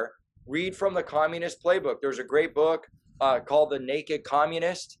are, read from the Communist Playbook. There's a great book called The Naked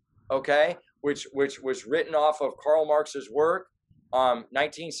Communist, okay, which was written off of Karl Marx's work.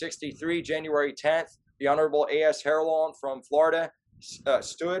 1963, January 10th, the Honorable A.S. Harrelson from Florida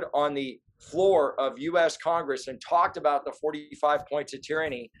stood on the floor of U.S. Congress and talked about the 45 points of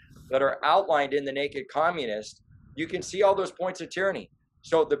tyranny that are outlined in The Naked Communist. You can see all those points of tyranny.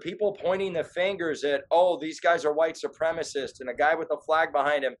 So the people pointing the fingers at, these guys are white supremacists, and a guy with a flag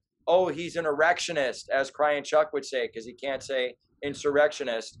behind him, he's an erectionist, as Crying Chuck would say, because he can't say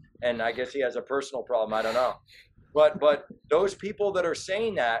insurrectionist, and I guess he has a personal problem, I don't know. But those people that are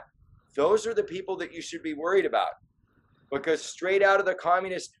saying that, those are the people that you should be worried about. Because straight out of the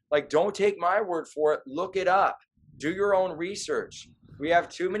communist, don't take my word for it, look it up. Do your own research. We have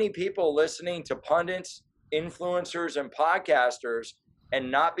too many people listening to pundits, influencers, and podcasters and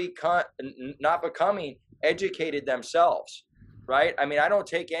not becoming educated themselves, right? I mean, I don't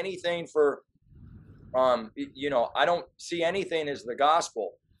take anything for, I don't see anything as the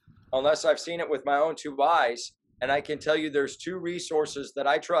gospel unless I've seen it with my own 2 eyes. And I can tell you there's 2 resources that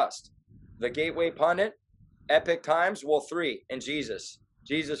I trust. The Gateway Pundit, Epic Times, 3, and Jesus.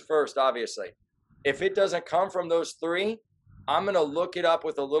 Jesus first, obviously. If it doesn't come from those 3, I'm going to look it up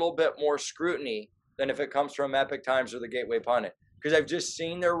with a little bit more scrutiny than if it comes from Epic Times or the Gateway Pundit, because I've just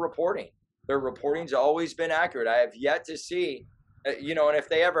seen their reporting. Their reporting's always been accurate. I have yet to see, and if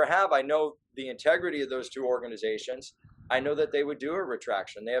they ever have, I know the integrity of those 2 organizations. I know that they would do a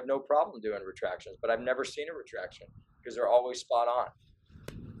retraction. They have no problem doing retractions, but I've never seen a retraction because they're always spot on.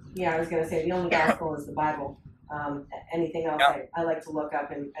 Yeah, I was going to say the only gospel is the Bible. Anything else, I like to look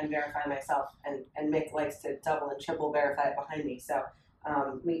up and verify myself, and Mick likes to double and triple verify it behind me. So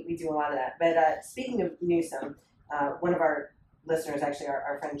we do a lot of that. But speaking of Newsom, one of our listeners, actually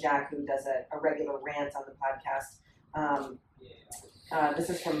our friend Jack, who does a regular rant on the podcast, this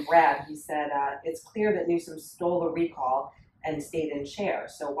is from Brad. He said, it's clear that Newsom stole the recall and stayed in chair.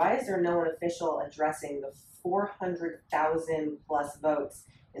 So why is there no one official addressing the 400,000 plus votes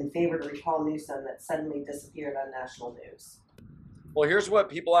in favor to recall Newsom that suddenly disappeared on national news? Well, here's what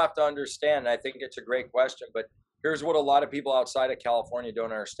people have to understand. I think it's a great question, but here's what a lot of people outside of California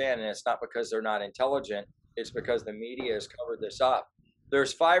don't understand. And it's not because they're not intelligent. It's because the media has covered this up.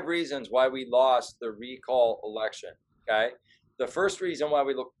 there's 5 reasons why we lost the recall election. Okay. The first reason why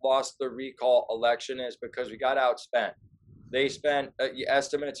we lost the recall election is because we got outspent. They spent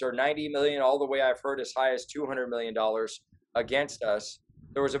estimates are 90 million, all the way I've heard as high as $200 million against us.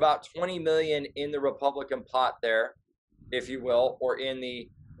 There was about 20 million in the Republican pot there, if you will, or in the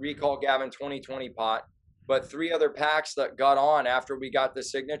recall Gavin 2020 pot. But 3 other PACs that got on after we got the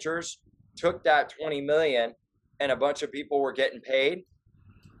signatures took that 20 million, and a bunch of people were getting paid.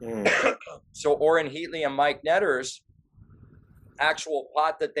 So Orrin Heatley and Mike Netter's actual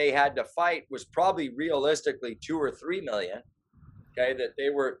pot that they had to fight was probably realistically 2 or 3 million, okay,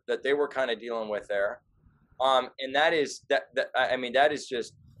 that they were kind of dealing with there. And that is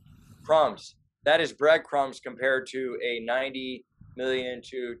just crumbs. That is breadcrumbs compared to a 90 million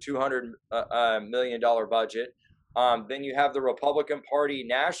to $200 million budget. Then you have the Republican Party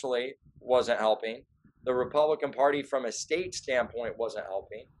nationally wasn't helping. The Republican Party from a state standpoint wasn't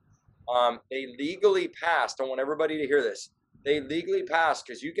helping. They legally passed. I want everybody to hear this. They legally passed,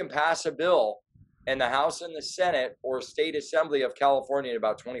 because you can pass a bill in the House and the Senate or State Assembly of California in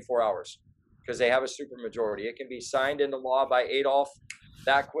about 24 hours because they have a supermajority. It can be signed into law by Adolf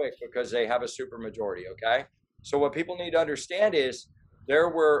that quick because they have a supermajority, okay? So what people need to understand is there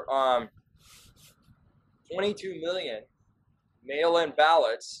were 22 million mail-in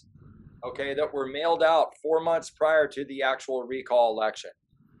ballots, okay, that were mailed out 4 months prior to the actual recall election.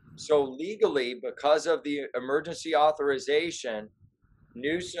 So legally, because of the emergency authorization,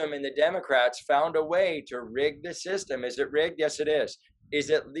 Newsom and the Democrats found a way to rig the system. Is it rigged? Yes, it is. Is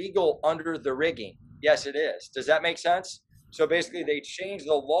it legal under the rigging? Yes, it is. Does that make sense? So basically, they changed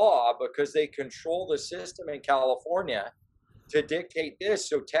the law because they control the system in California to dictate this.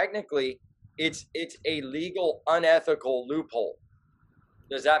 So technically, it's a legal, unethical loophole.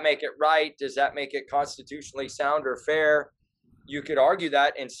 Does that make it right? Does that make it constitutionally sound or fair? You could argue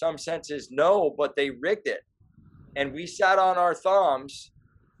that in some senses, no, but they rigged it. And we sat on our thumbs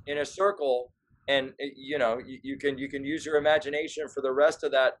in a circle, and you can use your imagination for the rest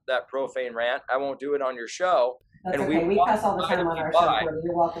of that profane rant. I won't do it on your show. That's and okay. We cuss all the time on our show, Cordie.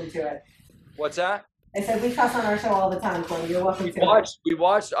 You're welcome to it. What's that? I said we cuss on our show all the time, Cordie. You're welcome to it. We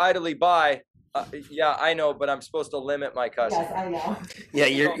watched idly by. Yeah, I know, but I'm supposed to limit my cussing. Yes, I know. Yeah,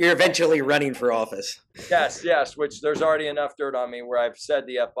 you're eventually running for office. Yes, which there's already enough dirt on me where I've said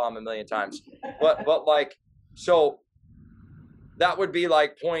the F-bomb a million times. But like, so that would be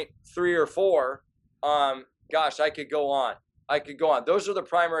like point 3 or 4. Gosh, I could go on. Those are the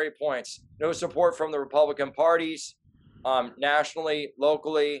primary points. No support from the Republican parties, nationally,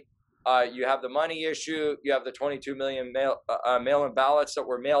 locally. You have the money issue. You have the 22 million mail-in ballots that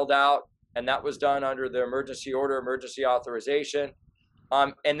were mailed out, and that was done under the emergency order, emergency authorization.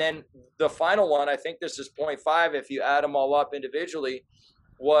 And then the final one, I think this is point 5, if you add them all up individually,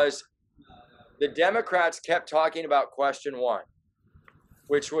 was the Democrats kept talking about question 1,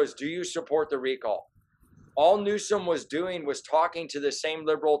 which was, do you support the recall? All Newsom was doing was talking to the same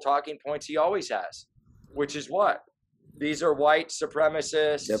liberal talking points he always has, which is what? These are white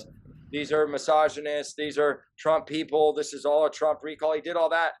supremacists. Yep. These are misogynists. These are Trump people. This is all a Trump recall. He did all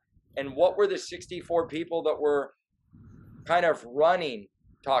that. And what were the 64 people that were kind of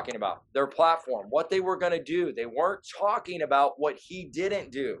talking about their platform, what they were going to do? They weren't talking about what he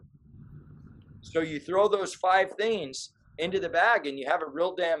didn't do. So you throw those 5 things into the bag and you have a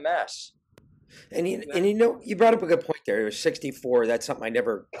real damn mess. And you brought up a good point there. There was 64. That's something I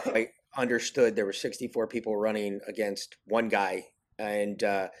never quite understood. There were 64 people running against one guy. And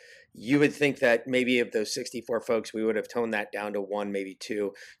you would think that maybe of those 64 folks, we would have toned that down to 1, maybe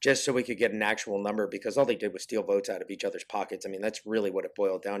 2, just so we could get an actual number, because all they did was steal votes out of each other's pockets. I mean, that's really what it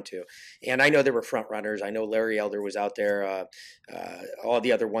boiled down to. And I know there were front runners. I know Larry Elder was out there. All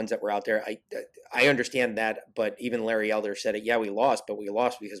the other ones that were out there. I understand that, but even Larry Elder said it. Yeah, we lost, but we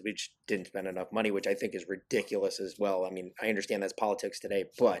lost because we just didn't spend enough money, which I think is ridiculous as well. I mean, I understand that's politics today,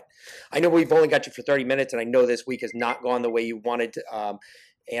 but I know we've only got you for 30 minutes, and I know this week has not gone the way you wanted to.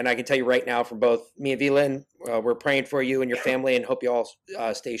 And I can tell you right now, from both me and V-Lynn, we're praying for you and your family, and hope you all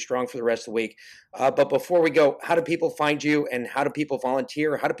stay strong for the rest of the week. But before we go, how do people find you, and how do people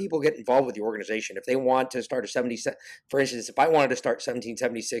volunteer? How do people get involved with your organization? If they want to start for instance, if I wanted to start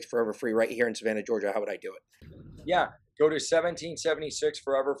 1776 Forever Free right here in Savannah, Georgia, how would I do it? Yeah, go to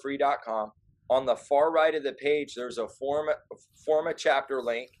 1776foreverfree.com. On the far right of the page, there's a form a chapter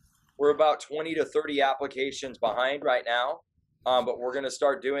link. We're about 20 to 30 applications behind right now. But we're going to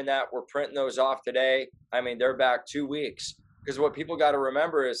start doing that. We're printing those off today. I mean, they're back 2 weeks, because what people got to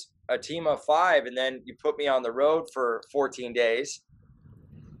remember is a team of 5, and then you put me on the road for 14 days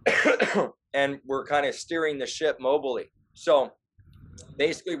and we're kind of steering the ship mobily. So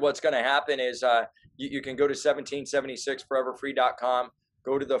basically what's going to happen is you can go to 1776foreverfree.com,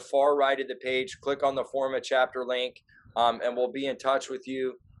 go to the far right of the page, click on the Form a Chapter link, and we'll be in touch with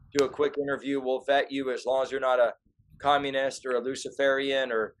you, do a quick interview. We'll vet you as long as you're not a communist or a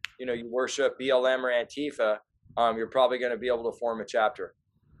Luciferian or, you worship BLM or Antifa. You're probably going to be able to form a chapter.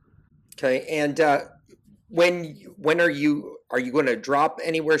 Okay. And when are you going to drop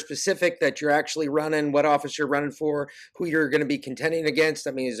anywhere specific that you're actually running, what office you're running for, who you're going to be contending against?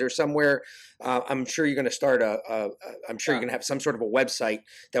 I mean, is there somewhere, I'm sure you're going to start I'm sure you're going to have some sort of a website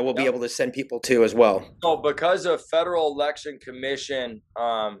that we'll be able to send people to as well. So because of Federal Election Commission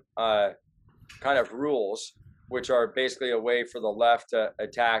kind of rules, which are basically a way for the left to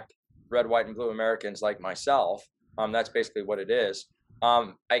attack red, white, and blue Americans like myself, that's basically what it is.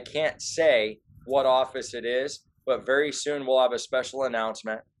 I can't say what office it is, but very soon we'll have a special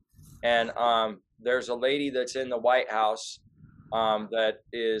announcement. And there's a lady that's in the White House that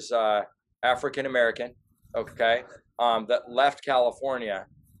is African American, okay, that left California,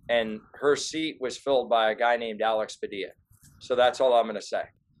 and her seat was filled by a guy named Alex Padilla. So that's all I'm going to say.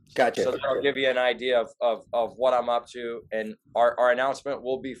 Gotcha. So that'll give you an idea of what I'm up to, and our announcement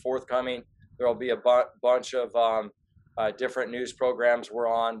will be forthcoming. There will be a bunch of different news programs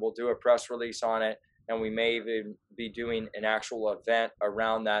we're on. We'll do a press release on it, and we may even be doing an actual event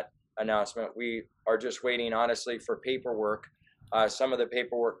around that announcement. We are just waiting, honestly, for paperwork. Some of the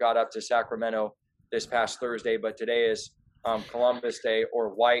paperwork got up to Sacramento this past Thursday, but today is Columbus Day,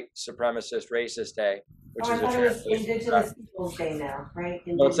 or White Supremacist Racist Day, which is it's Indigenous Peoples Day now, right?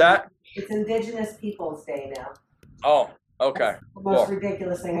 What's that? It's Indigenous Peoples Day now. Oh, okay. That's the most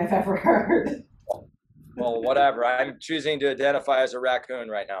ridiculous thing I've ever heard. Well, whatever. I'm choosing to identify as a raccoon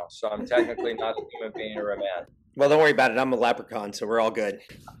right now, so I'm technically not a human being or a man. Well, don't worry about it. I'm a leprechaun, so we're all good.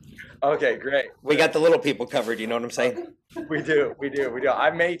 Okay, great. We got the little people covered. You know what I'm saying? We do.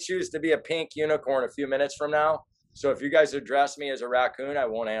 I may choose to be a pink unicorn a few minutes from now. So if you guys address me as a raccoon, I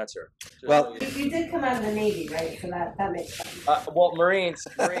won't answer. Well, you did come out of the Navy, right? So that makes sense. Well, Marines.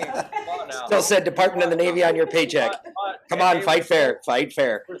 Come on now. Still said Department of the Navy on your paycheck. Come on, fight fair.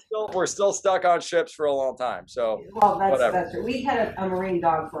 We're still stuck on ships for a long time. So that's true. We had a Marine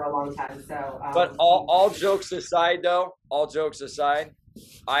dog for a long time. So. But all jokes aside, though,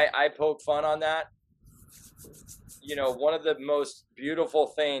 I poke fun on that. One of the most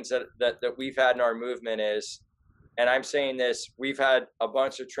beautiful things that we've had in our movement is, and I'm saying this, we've had a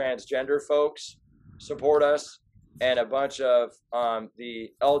bunch of transgender folks support us, and a bunch of the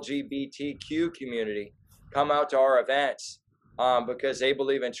LGBTQ community come out to our events because they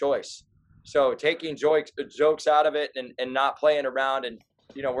believe in choice. So taking jokes out of it and not playing around, and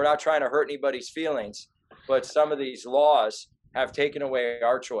we're not trying to hurt anybody's feelings, but some of these laws have taken away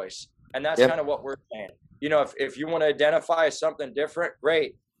our choice. And that's kind of what we're saying. If you want to identify as something different,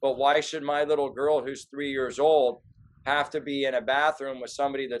 great. But why should my little girl who's 3 years old have to be in a bathroom with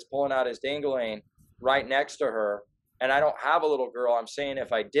somebody that's pulling out his dingling right next to her? And I don't have a little girl. I'm saying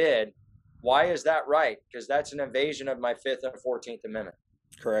if I did, why is that right? Because that's an invasion of my 5th and 14th Amendment.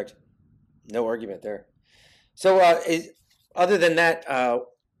 Correct. No argument there. So other than that,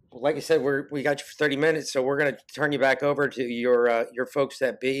 like I said, we got you for 30 minutes, so we're going to turn you back over to your folks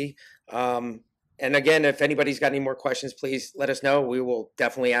that be. And again, if anybody's got any more questions, please let us know. We will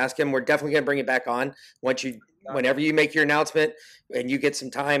definitely ask him. We're definitely going to bring it back on whenever you make your announcement and you get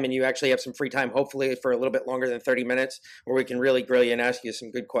some time and you actually have some free time, hopefully for a little bit longer than 30 minutes, where we can really grill you and ask you some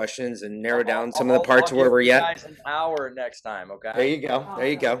good questions and narrow down some of the parts where we're at. Guys, an hour next time, okay? There you go. There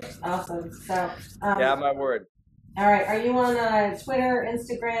you go. Awesome. So, yeah, my word. All right. Are you on Twitter,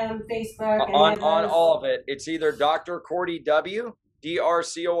 Instagram, Facebook? On all of it. It's either Dr. Cordie W,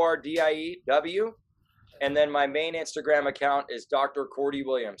 DrCordie and then my main Instagram account is Dr. Cordie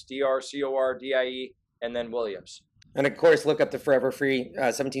Williams, DrCordie, and then Williams. And of course, look up the Forever Free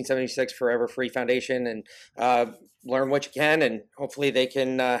 1776 Forever Free Foundation and learn what you can, and hopefully they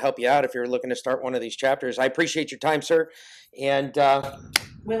can help you out if you're looking to start one of these chapters. I appreciate your time, sir, and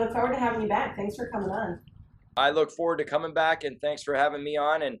we look forward to having you back. Thanks for coming on. I look forward to coming back, and thanks for having me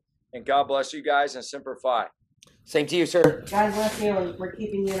on, and God bless you guys, and Semper Fi. Same to you, sir. God bless you, and we're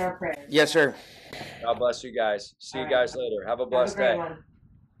keeping you in our prayers. Yes, sir. God bless you guys. See you guys later. Have a blessed day. One.